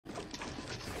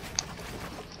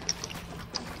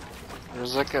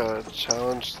There's like a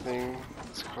challenge thing.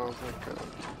 It's called like a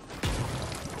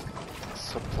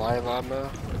supply llama.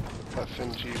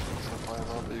 FNG supply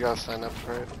llama. You gotta sign up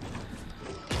for it.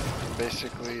 And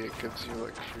basically, it gives you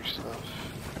like free stuff.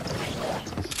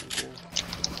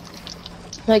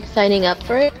 Like signing up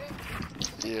for it?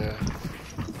 Yeah.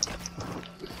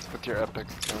 With your Epic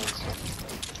account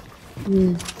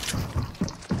and stuff.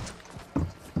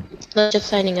 Not just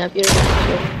signing up, you're just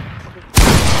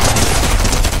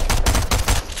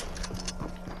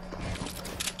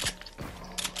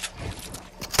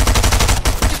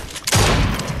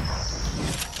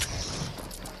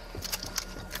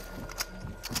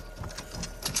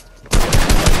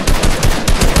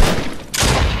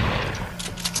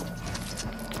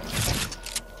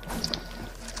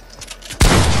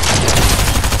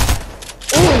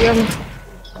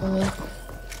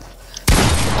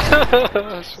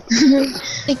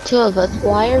like two of us.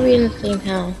 Why are we in the same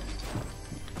house?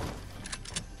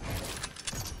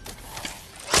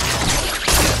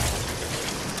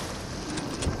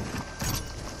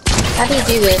 How do you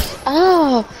do this?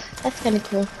 Oh, that's kind of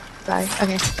cool. Sorry.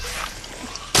 Okay.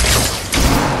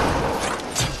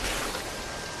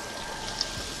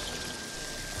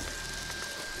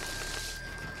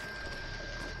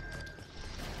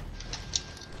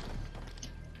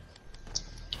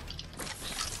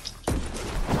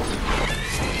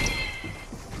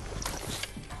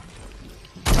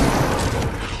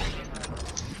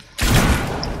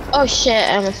 Oh shit,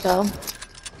 I almost fell.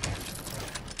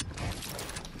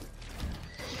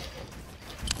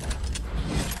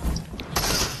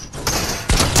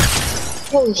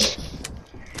 Holy shit.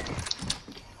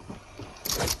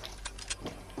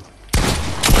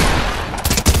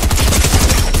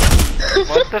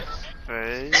 What the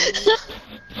face?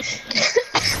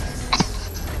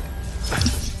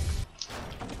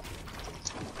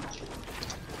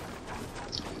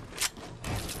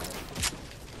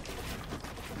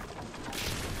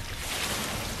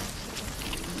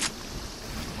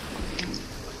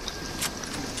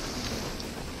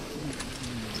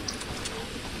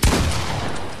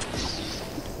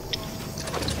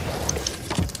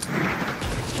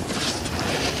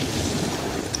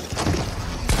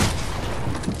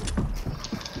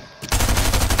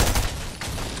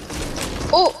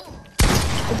 Oh!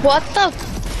 What the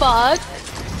fuck?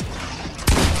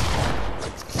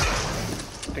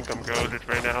 I think I'm goaded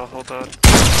right now. Hold on.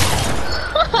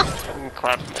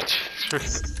 Clap.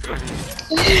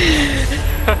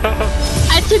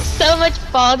 I took so much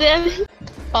fall damage.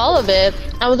 All of it.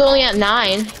 I was only at 9.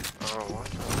 Oh, what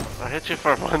the? I hit you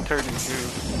for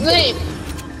 132. Wait.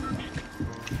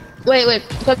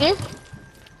 Come here.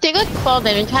 Take like fall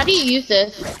damage. How do you use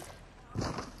this?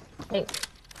 Wait.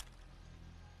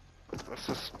 That's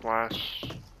a splash.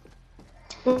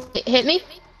 Hit me?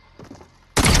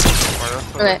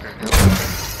 Oh, Okay.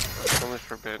 That's only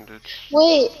for bandage.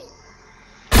 Wait.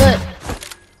 But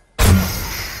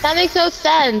that makes no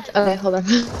sense. Okay, hold on.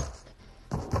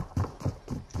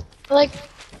 Like,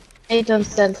 it made no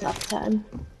sense last time.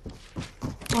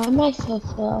 Why am I so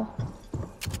slow?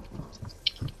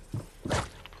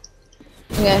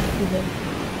 Okay, I'm good.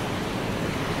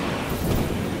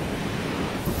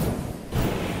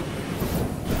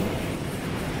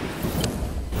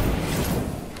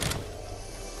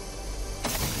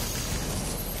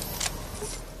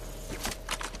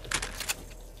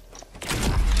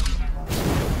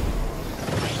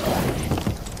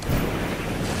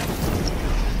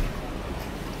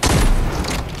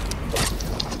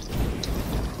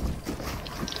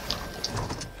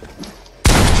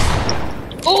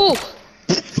 Oh!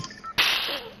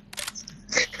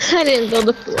 I didn't build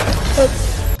the floor.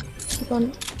 Keep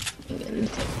on.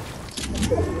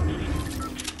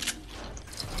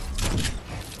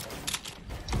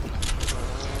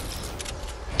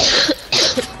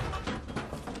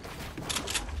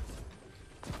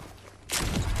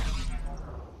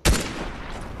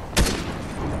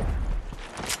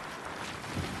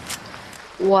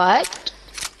 What?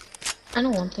 I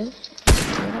don't want this.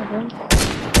 Whatever.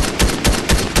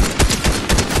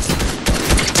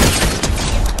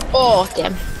 Oh,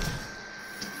 damn.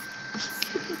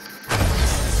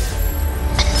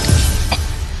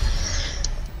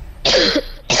 I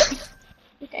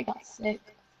think I got sick.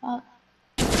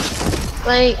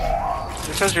 Like,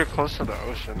 Because you're close to the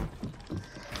ocean.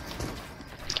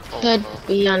 could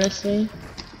be, honestly.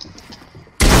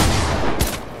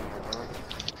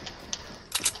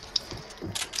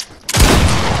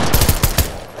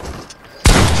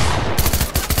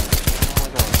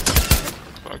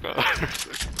 Oh my god.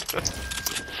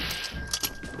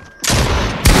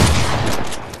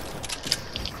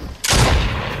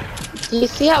 Do you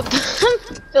see how I'm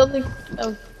building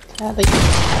so badly?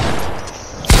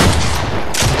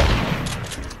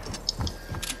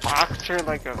 Boxed her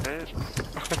like a bitch.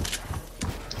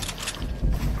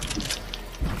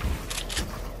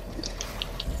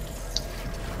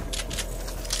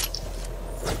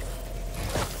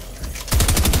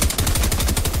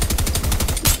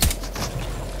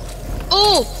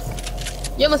 Oh!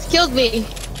 You almost killed me.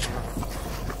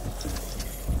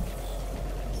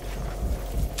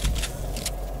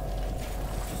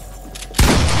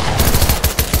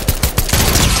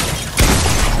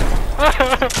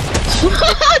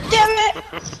 Damn it!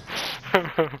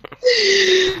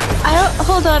 I don't.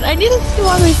 Hold on. I need to see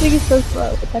why my thing is so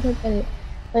slow. I don't get it.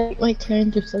 Like my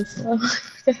turns are so slow.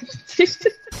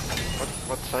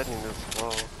 What setting is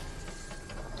low?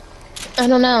 I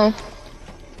don't know,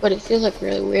 but it feels like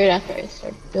really weird after I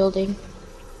start building.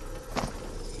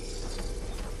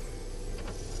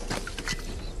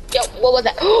 Yo, what was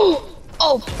that?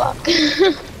 Oh fuck!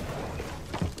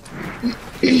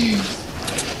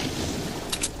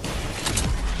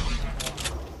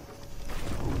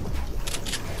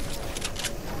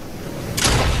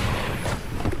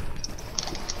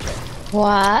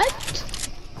 What?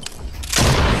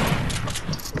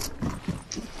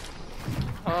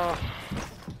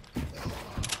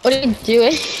 What are you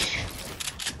doing?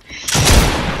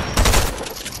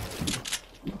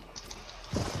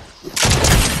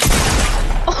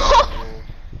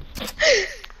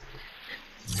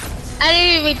 I didn't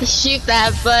even mean to shoot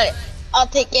that, but I'll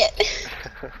take it.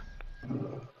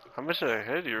 How much did I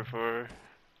hit you for?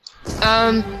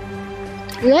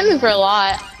 You hit me for a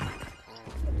lot.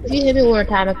 If you hit me one more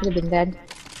time, I could have been dead.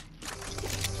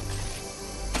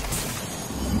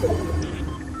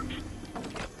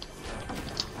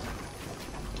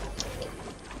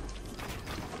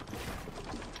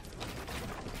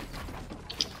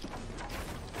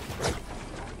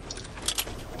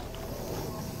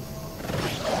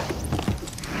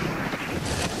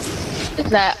 What's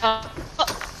that?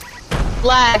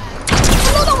 Lag.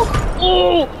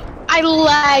 Oh, I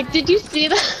lagged. Did you see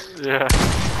that? Yeah.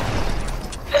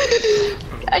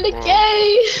 Kinda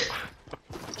gay.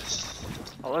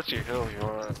 I'll let you heal if you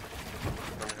want.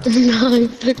 No,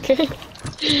 it's okay.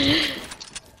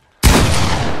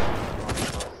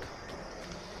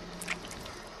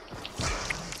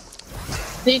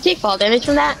 Did you take fall damage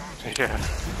from that? Yeah.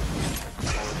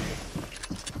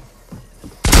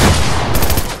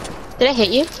 Did I hit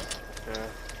you? Yeah.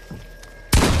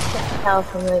 Hell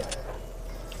from like.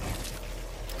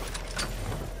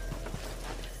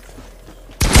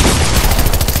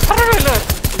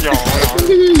 Yo.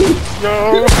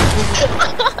 Yo.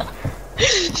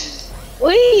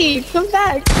 Wait, come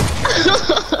back.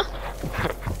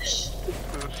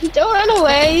 Don't run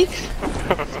away.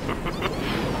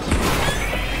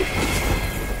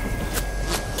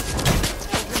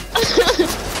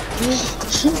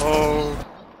 Oh.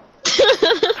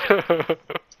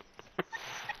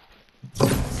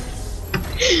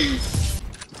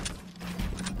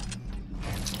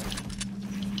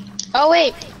 Oh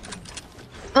wait.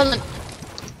 Hold on.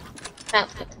 Oh.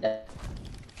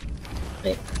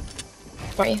 Wait.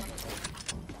 Where are you?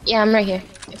 Yeah, I'm right here.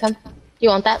 You come. You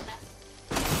want that?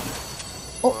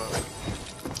 Oh.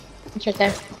 It's right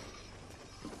there.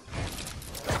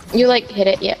 You like hit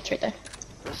it? Yeah, it's right there.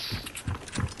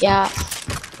 Yeah.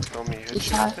 Tell me hit You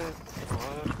shot. What?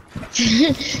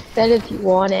 Said if you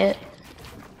want it.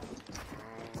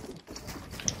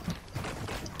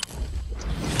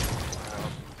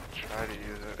 I'll try to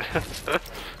use it.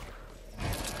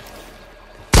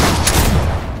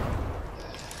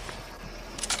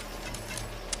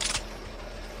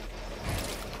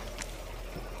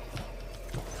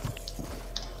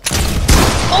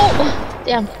 Oh!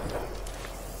 Damn.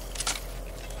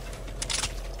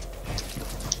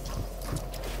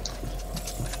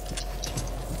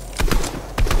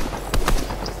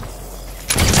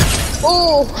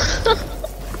 Oh!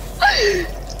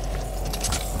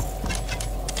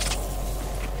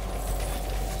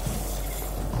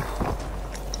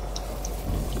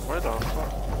 Where the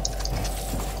fuck?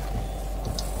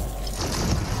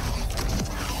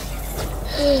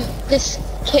 Just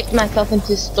kicked myself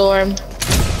into a storm.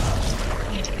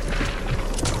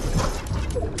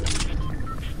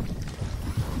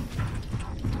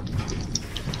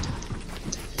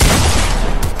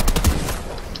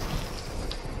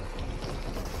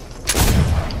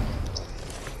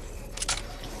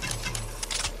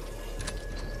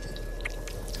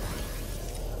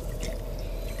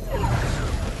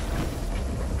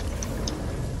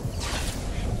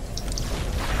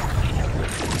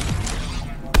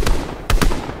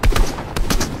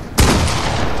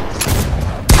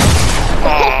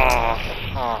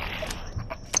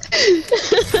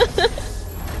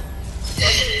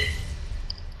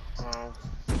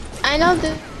 know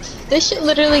this shit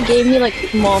literally gave me like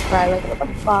small fry. Like what the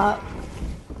fuck?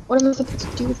 What am I supposed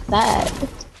to do with that?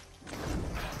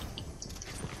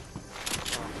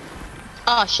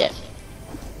 Oh shit.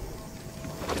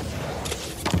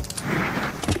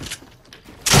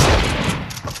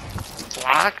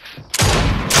 Black?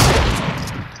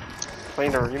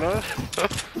 Playing arena?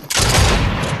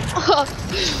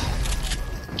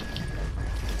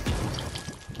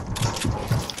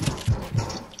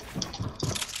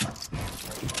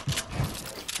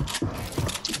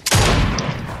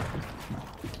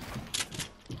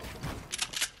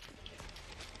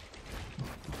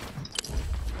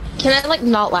 Can I like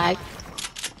not lag?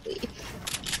 Please.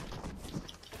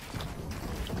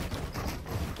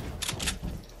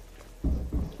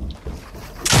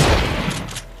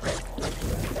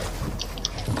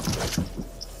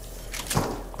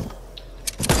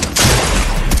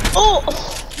 Oh!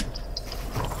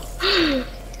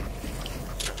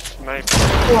 Sniper.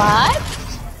 What?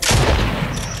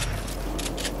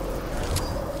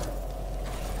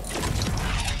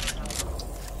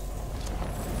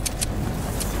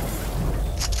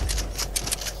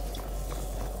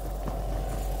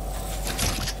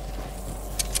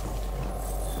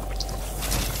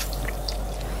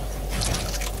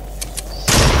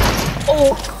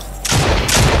 Oh!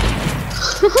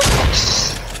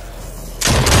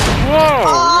 Whoa!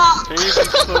 Ah. You hate it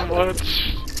so much.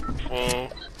 Whoa.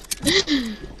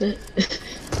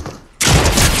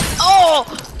 Oh!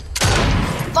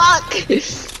 Fuck!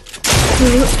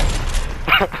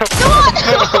 Come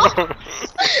on!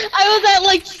 I was at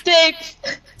like 6.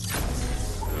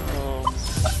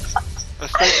 I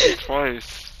sniped you twice.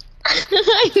 I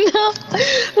know.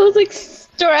 I was like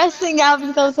stressing out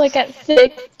because I was like at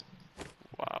 6.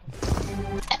 Wow.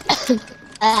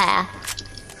 Ah.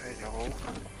 There you go.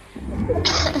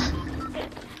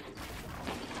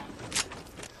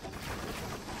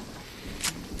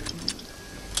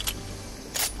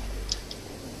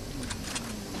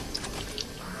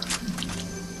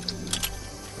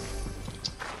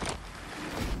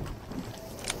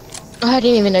 Oh, I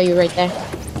didn't even know you were right there.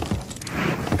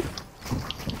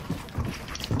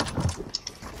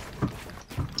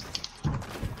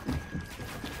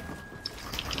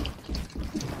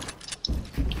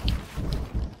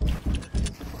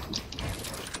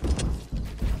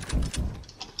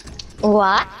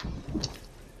 What?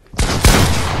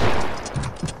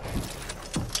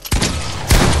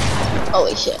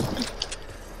 Holy shit.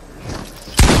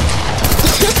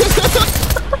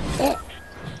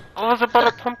 I was about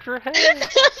to pump your head.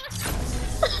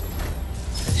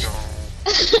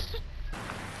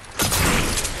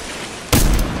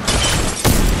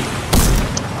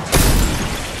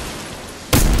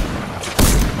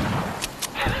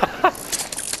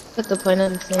 What's the point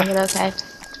of saying it? Okay.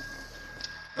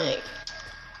 Like.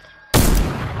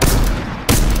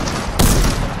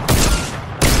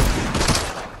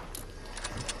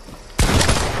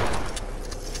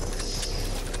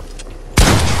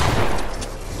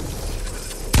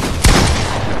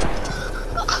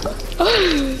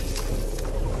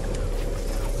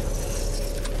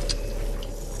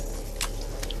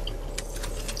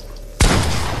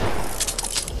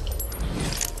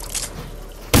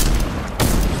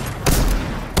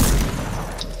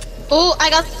 Oh, I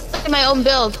got my own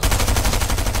build.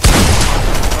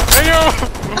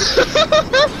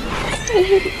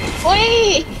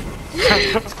 Wait!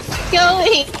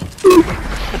 Going!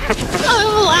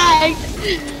 I'm lagged!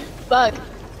 Fuck.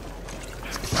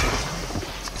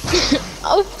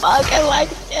 Oh fuck, I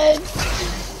lagged again.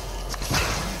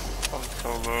 I'm so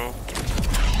low.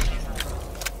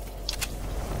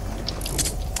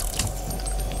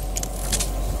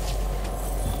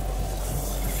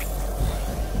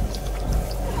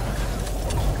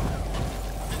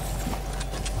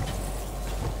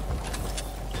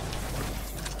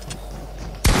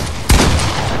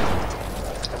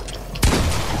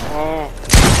 Oh.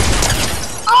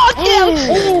 Oh damn!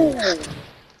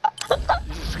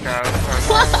 You just got it.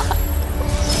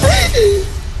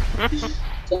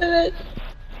 Damn it.